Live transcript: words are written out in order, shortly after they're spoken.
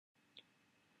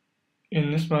In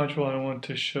this module, I want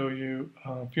to show you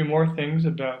a few more things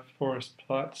about forest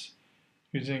plots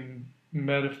using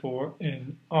metaphor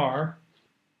in R.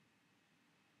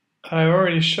 I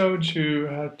already showed you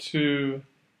how to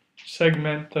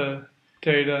segment the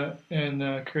data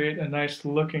and create a nice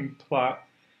looking plot.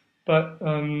 But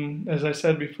as I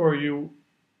said before, you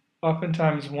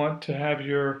oftentimes want to have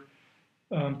your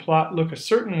plot look a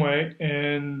certain way,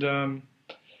 and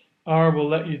R will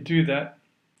let you do that.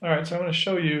 All right, so I'm going to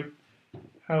show you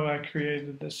how I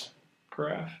created this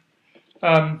graph.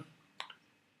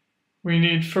 We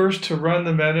need first to run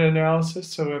the meta-analysis,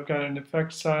 so I've got an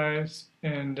effect size,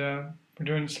 and we're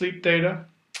doing sleep data,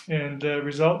 and the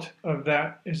result of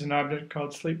that is an object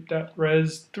called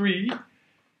sleep.res3,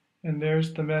 and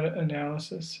there's the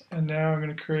meta-analysis. And now I'm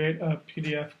going to create a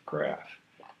PDF graph.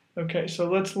 Okay, so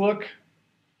let's look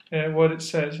at what it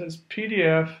says. It says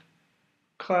PDF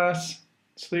class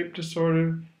sleep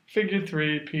disorder figure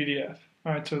 3 PDF.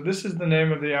 All right, so this is the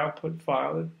name of the output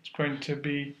file that's going to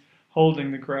be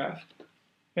holding the graph.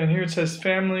 And here it says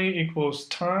family equals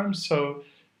times, so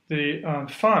the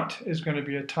font is going to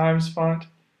be a times font.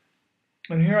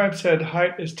 And here I've said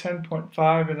height is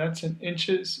 10.5, and that's in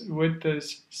inches, width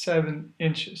is 7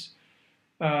 inches.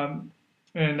 And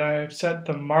I've set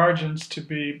the margins to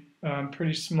be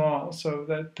pretty small so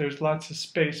that there's lots of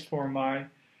space for my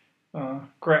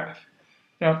graph.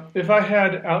 Now, if I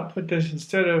had output this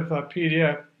instead of a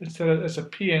PDF, as a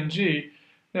PNG,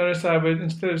 notice I would,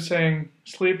 instead of saying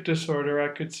sleep disorder,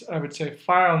 I would say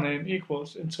file name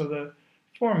equals, and so the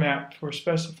format for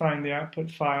specifying the output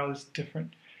file is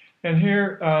different. And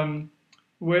here,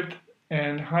 width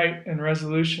and height and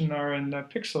resolution are in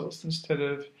pixels instead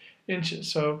of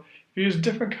inches. So if you use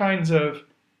different kinds of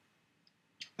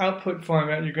output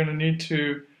format, you're going to need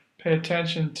to pay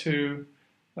attention to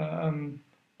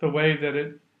the way that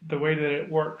it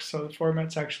works. So the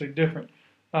format's actually different.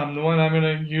 The one I'm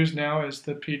going to use now is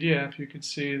the PDF. You can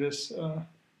see this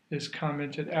is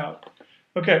commented out.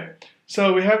 Okay,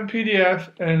 so we have a PDF,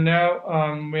 and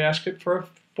now we ask it for a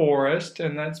forest,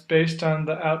 and that's based on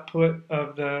the output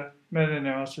of the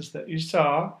meta-analysis that you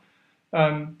saw.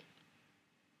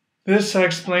 This I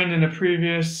explained in a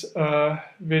previous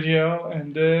video,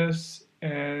 and this,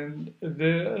 and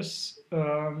this.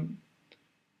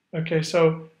 Okay,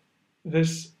 so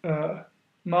this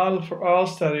model for all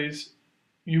studies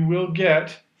you will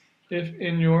get if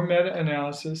in your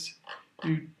meta-analysis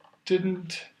you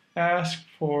didn't ask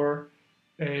for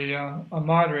a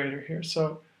moderator here.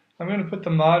 So I'm going to put the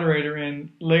moderator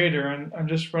in later, and I'm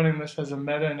just running this as a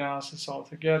meta-analysis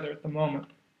altogether at the moment.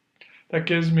 That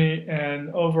gives me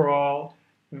an overall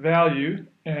value,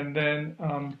 and then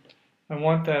I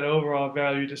want that overall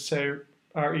value to say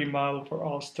RE model for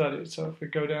all studies. So if we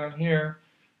go down here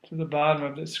to the bottom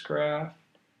of this graph,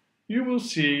 you will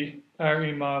see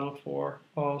RE model for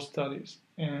all studies.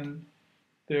 And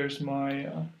there's my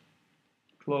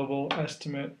global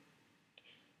estimate.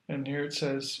 And here it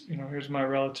says, here's my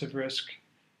relative risk.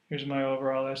 Here's my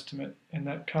overall estimate. And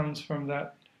that comes from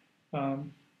that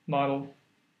model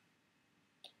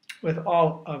with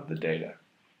all of the data.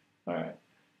 All right.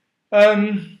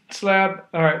 Slab.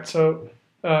 All right. So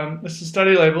this is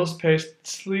study labels. Paste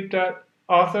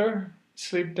sleep.author,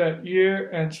 sleep.year,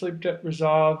 and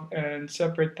sleep.resolve, and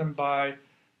separate them by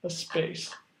a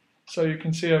space. So you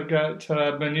can see I've got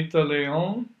Benito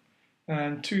Leon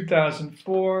and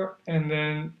 2004, and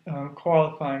then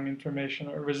qualifying information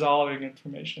or resolving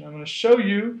information. I'm going to show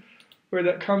you where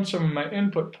that comes from in my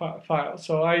input file.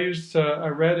 So I used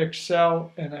a red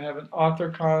Excel, and I have an author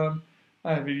column,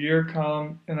 I have a year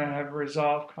column, and I have a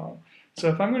resolve column. So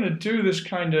if I'm going to do this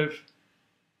kind of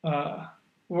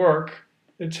work,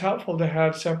 it's helpful to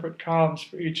have separate columns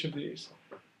for each of these.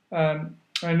 I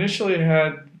initially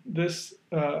had this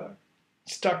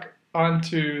stuck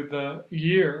onto the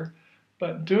year,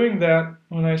 but doing that,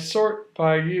 when I sort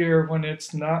by year, when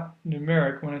it's not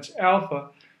numeric, when it's alpha,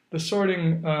 the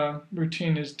sorting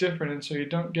routine is different, and so you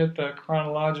don't get the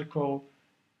chronological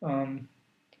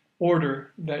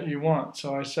order that you want.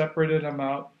 So I separated them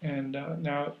out, and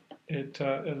now it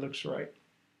looks right.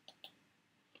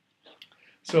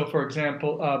 So for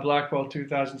example, Blackwell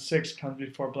 2006 comes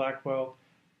before Blackwell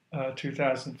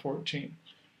 2014.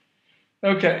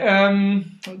 Okay,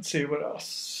 let's see what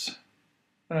else.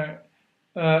 All right,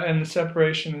 and the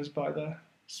separation is by the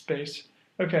space.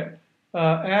 Okay,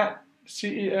 at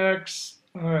CEX.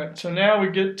 All right, so now we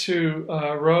get to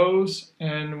rows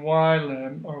and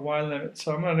Y-lim, or Y-limits.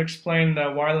 So I'm going to explain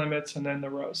the Y-limits and then the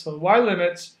rows. So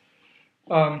Y-limits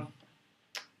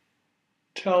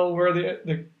tell where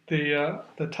the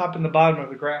top and the bottom of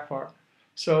the graph are.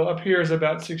 So up here is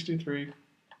about 63.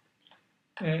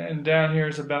 and down here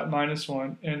is about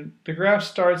 -1. And the graph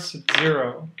starts at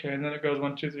 0, okay, and then it goes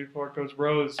 1, 2, 3, 4, it goes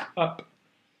rows up.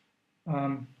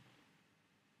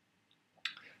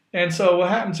 And so what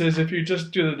happens is if you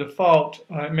just do the default,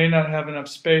 it may not have enough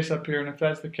space up here, and if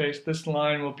that's the case, this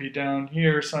line will be down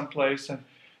here someplace, and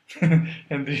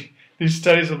and these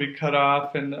studies will be cut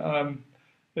off, and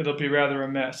it'll be rather a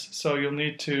mess. So you'll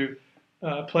need to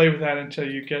play with that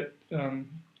until you get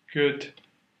good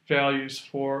values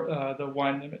for the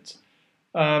Y limits.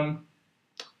 All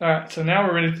right, so now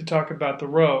we're ready to talk about the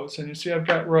rows, and you see I've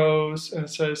got rows, and it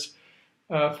says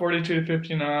 42 to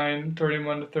 59,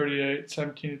 31 to 38,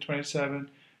 17 to 27,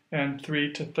 and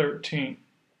 3 to 13.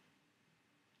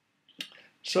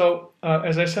 So,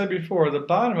 as I said before, the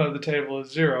bottom of the table is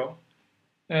 0,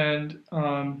 and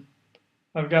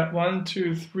I've got 1,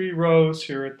 2, 3 rows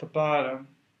here at the bottom.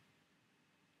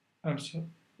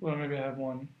 Well, maybe I have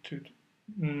 1,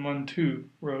 2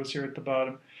 rows here at the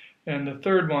bottom, and the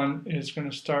third one is going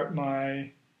to start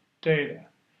my data.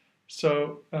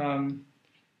 So,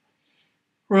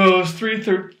 rows 3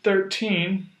 through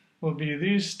 13 will be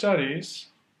these studies,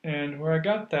 and where I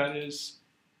got that is,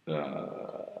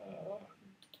 all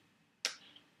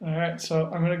right, so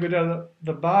I'm going to go down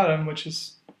the bottom, which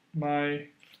is my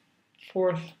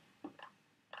fourth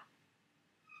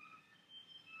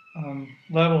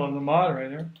level of the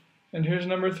moderator, and here's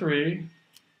number 3,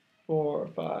 4,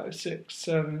 5, 6,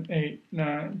 7, 8,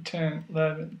 9, 10,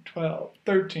 11, 12,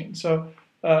 13. So,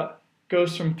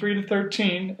 goes from 3 to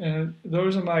 13, and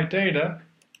those are my data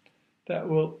that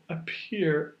will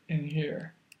appear in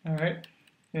here. All right,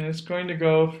 and it's going to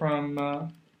go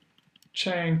from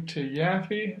Chang to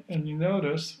Yaffe, and you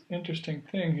notice, interesting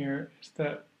thing here is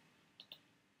that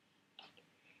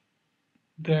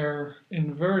they're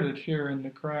inverted here in the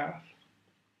graph.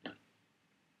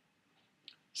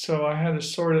 So I had to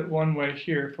sort it one way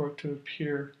here for it to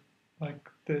appear like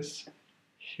this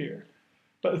here.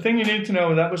 But the thing you need to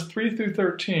know, that was 3 through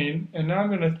 13, and now I'm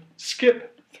going to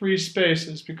skip 3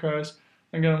 spaces because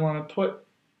I'm going to want to put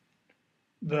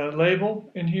the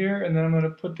label in here, and then I'm going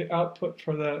to put the output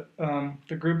for the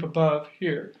group above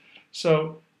here.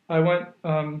 So I went,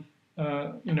 1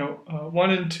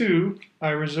 and 2 I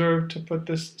reserved to put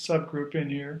this subgroup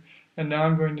in here, and now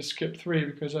I'm going to skip 3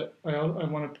 because I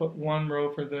want to put 1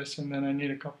 row for this, and then I need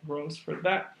a couple rows for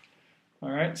that. All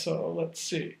right, so let's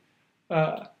see.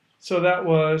 So that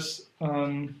was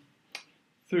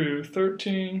through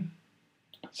 13,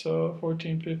 so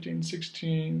 14, 15,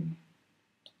 16,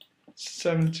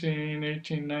 17,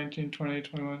 18, 19, 20,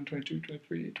 21, 22,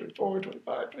 23, 24,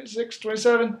 25, 26,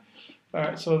 27. All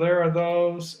right, so there are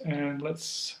those, and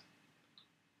let's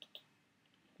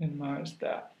minimize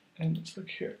that, and let's look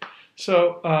here.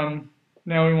 So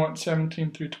now we want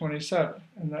 17 through 27,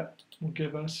 and that will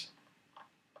give us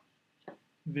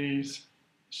these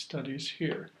studies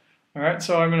here. All right,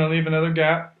 so I'm going to leave another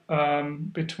gap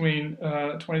between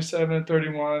 27 and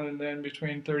 31, and then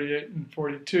between 38 and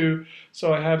 42.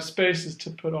 So I have spaces to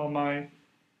put all my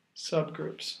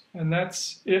subgroups. And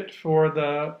that's it for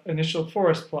the initial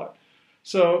forest plot.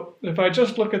 So if I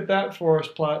just look at that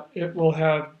forest plot, it will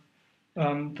have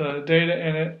the data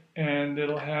in it, and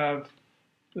it'll have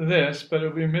this, but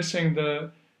it'll be missing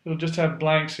it'll just have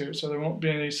blanks here. So there won't be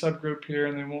any subgroup here,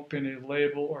 and there won't be any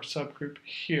label or subgroup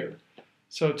here.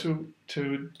 So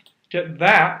to get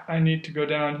that, I need to go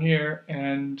down here,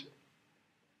 and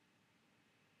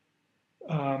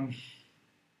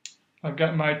I've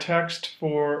got my text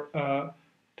for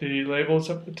the labels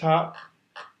up the top.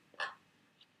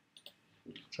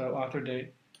 So author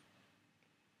date,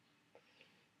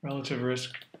 relative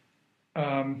risk,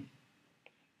 and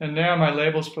now my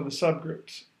labels for the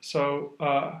subgroups. So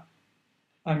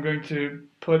I'm going to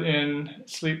put in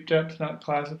sleep depth not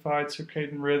classified,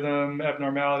 circadian rhythm,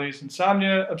 abnormalities,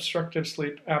 insomnia, obstructive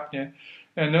sleep apnea.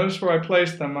 And notice where I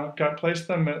placed them. I've got placed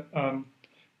them at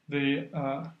the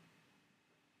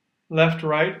left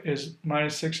right is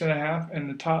 -6.5, and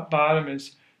the top bottom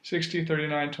is 60,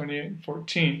 39, 28, and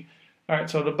 14. All right,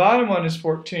 so the bottom one is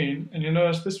 14, and you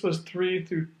notice this was 3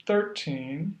 through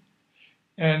 13.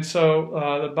 And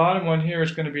so the bottom one here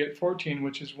is going to be at 14,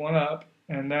 which is 1 up.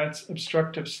 And that's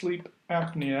obstructive sleep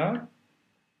apnea.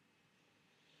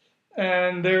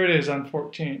 And there it is on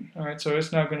 14. All right, so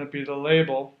it's now going to be the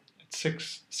label. It's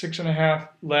 6.5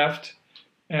 left,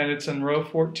 and it's in row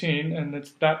 14, and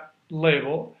it's that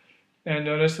label. And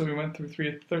notice that we went through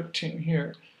 3 to 13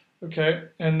 here. Okay,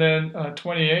 and then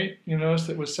 28, you notice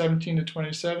it was 17 to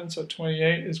 27, so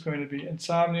 28 is going to be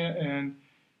insomnia, and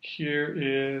here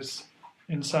is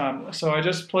insomnia. So I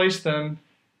just placed them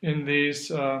in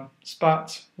these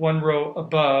spots, 1 row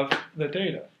above the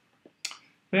data.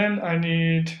 Then I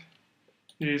need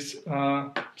these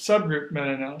subgroup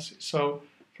meta-analyses. So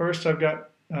first I've got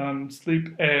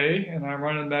sleep A, and I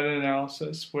run a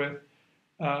meta-analysis with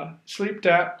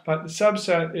sleep-DAT, but the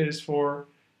subset is for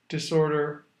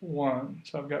disorder 1.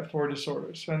 So I've got 4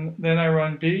 disorders. And then I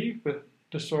run B with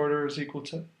disorder is equal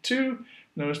to 2.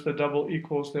 Notice the double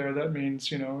equals there. That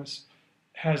means,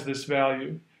 has this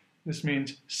value. This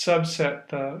means subset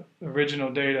the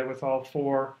original data with all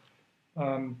 4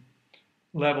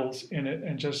 levels in it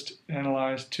and just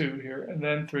analyze 2 here, and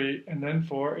then 3, and then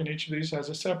 4, and each of these has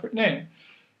a separate name.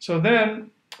 So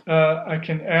then I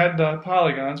can add the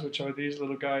polygons, which are these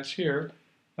little guys here.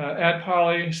 Add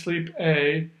poly, sleep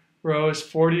A, row is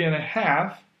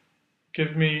 40.5,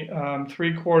 give me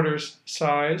 3/4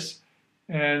 size,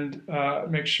 and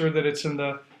make sure that it's in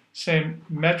the same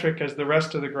metric as the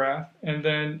rest of the graph, and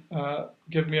then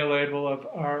give me a label of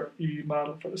RE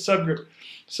model for the subgroup.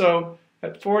 So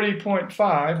at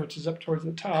 40.5, which is up towards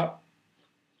the top,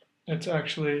 it's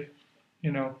actually,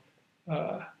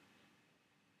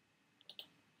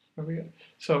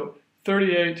 so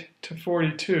 38 to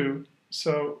 42.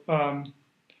 So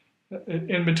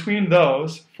in between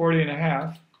those,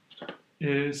 40.5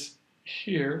 is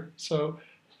here. So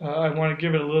I want to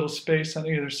give it a little space on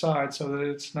either side so that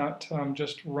it's not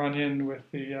just run in with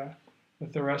the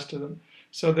rest of them.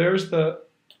 So there's the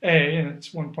A, and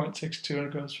it's 1.62, and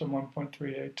it goes from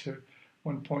 1.38 to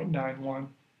 1.91.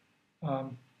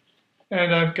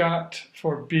 And I've got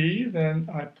for B, then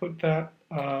I put that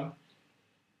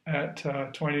at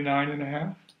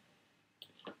 29.5,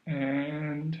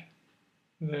 and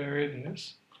there it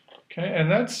is. Okay, and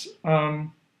that's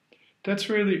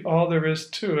really all there is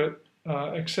to it,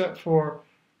 except for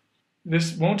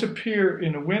this won't appear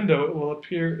in a window, it will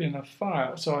appear in a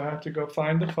file. So I have to go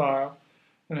find the file,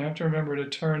 and I have to remember to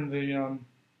turn the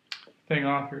thing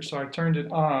off here. So I turned it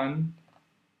on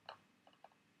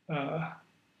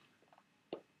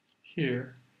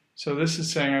here. So this is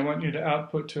saying I want you to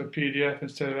output to a PDF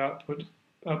instead of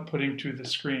outputting to the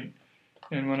screen.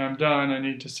 And when I'm done, I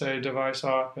need to say device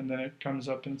off, and then it comes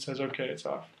up and says, okay, it's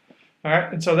off. All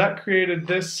right, and so that created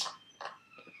this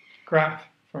graph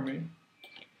for me.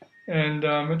 And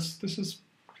this is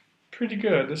pretty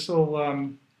good. This will,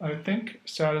 I think,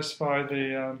 satisfy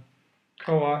the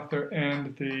co-author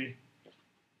and the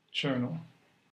journal.